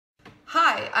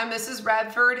Hi, I'm Mrs.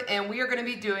 Radford, and we are going to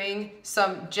be doing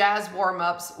some jazz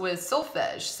warm-ups with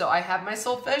solfege. So I have my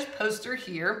solfege poster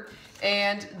here,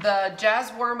 and the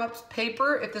jazz warm-ups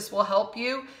paper, if this will help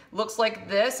you, looks like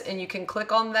this, and you can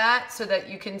click on that so that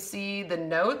you can see the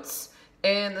notes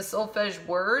and the solfege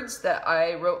words that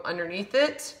I wrote underneath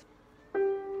it.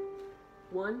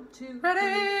 1, 2,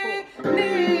 Ready? 3, 4.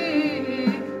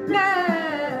 Mi,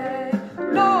 re,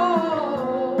 do,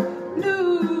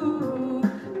 nu,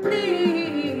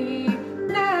 mi,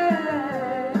 re,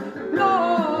 do.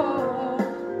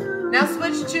 Now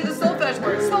switch to the solfege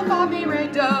words. Sol, fa, mi, re,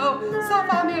 do. Sol,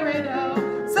 fa, mi, re,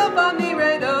 do. Sol, fa, mi,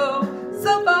 re, do.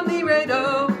 Sol, fa, mi, re,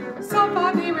 do. Sol,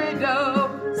 fa, mi, re, do.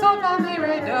 Sol, fa, mi,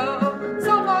 re, do.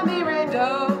 Sol, fa, mi, re,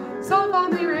 do. Sol, fa,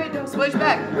 mi, re, do. Switch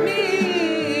back.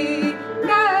 Mi,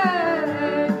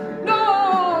 re, do,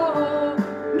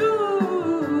 nu,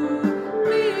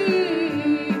 mi,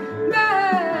 re,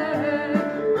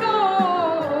 do,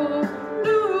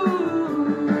 nu.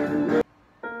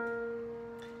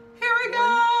 Here we go.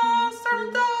 Start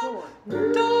with do.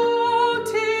 Do,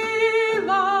 ti,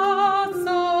 la,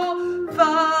 sol,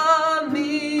 fa,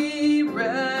 mi,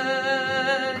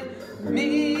 re,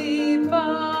 mi,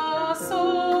 fa,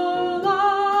 sol,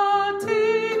 la,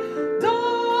 ti, do,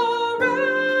 re.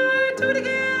 Do it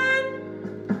again.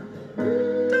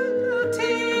 Do,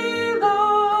 ti, la,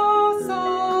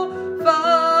 sol, fa,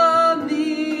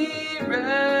 mi,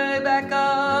 re. Back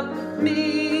up. Mi,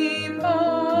 fa,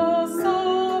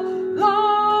 sol, la,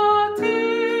 ti,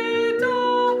 do,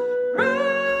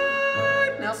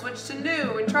 re. Now switch to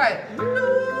new and try it.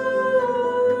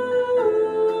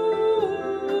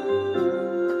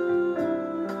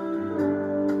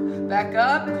 Back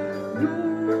up.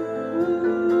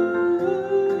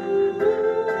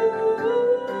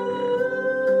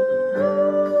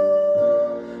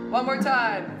 One more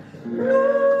time.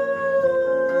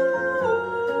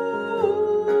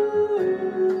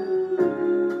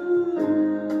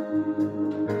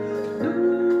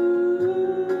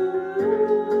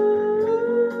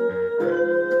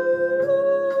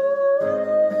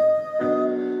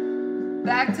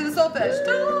 Back to the solfege.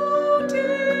 Do, ti,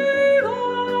 la,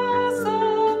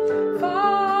 sol,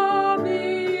 fa,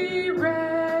 mi,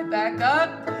 re. Back up.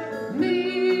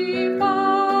 Mi, fa,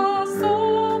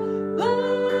 sol, la,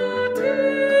 ti,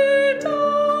 do,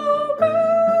 re.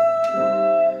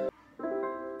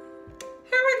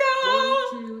 Here we go.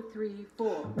 1, 2, 3,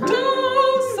 4. Do,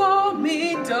 sol, mi,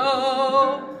 do.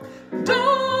 Do,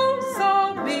 sol,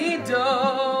 mi, do.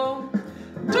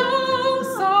 Do,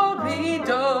 sol, mi,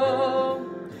 do.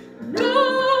 Do,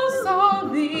 sol,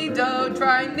 mi, do.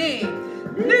 Try ni.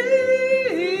 Ni.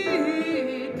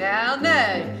 Now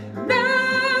nay.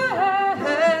 Nay.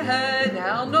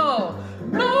 Now no.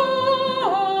 No.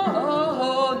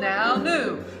 Now nu.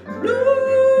 Nu.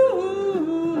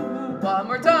 One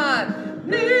more time.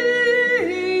 Ni.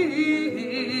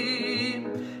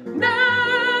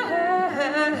 Nay.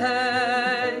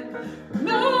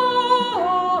 No.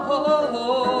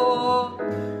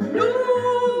 Nu.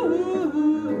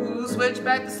 Switch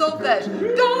back to solfege.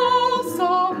 Do,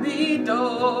 sol, mi, do.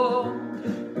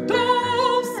 Do,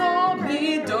 sol,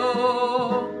 mi, do.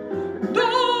 Do,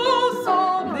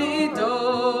 sol, mi, do.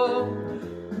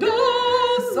 Do,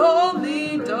 sol,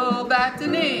 mi, do. Back to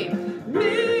ni. Mi.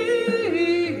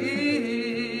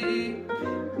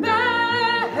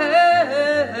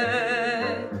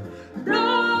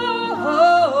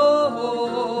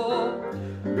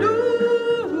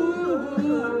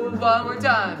 One more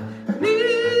time. Mi,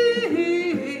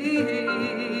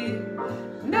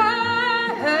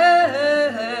 nay,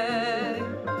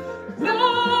 no,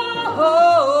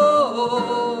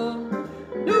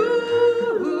 nu.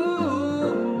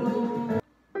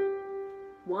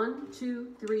 1, 2,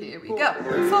 3, Here we 4. go.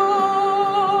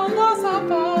 Sol, la, sol,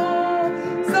 fa,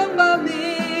 sol, fa, mi,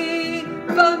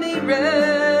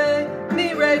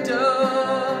 re, do,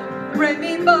 re,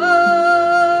 mi, fa,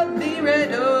 mi, re,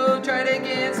 do. Try it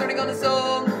again, starting on the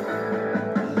sol.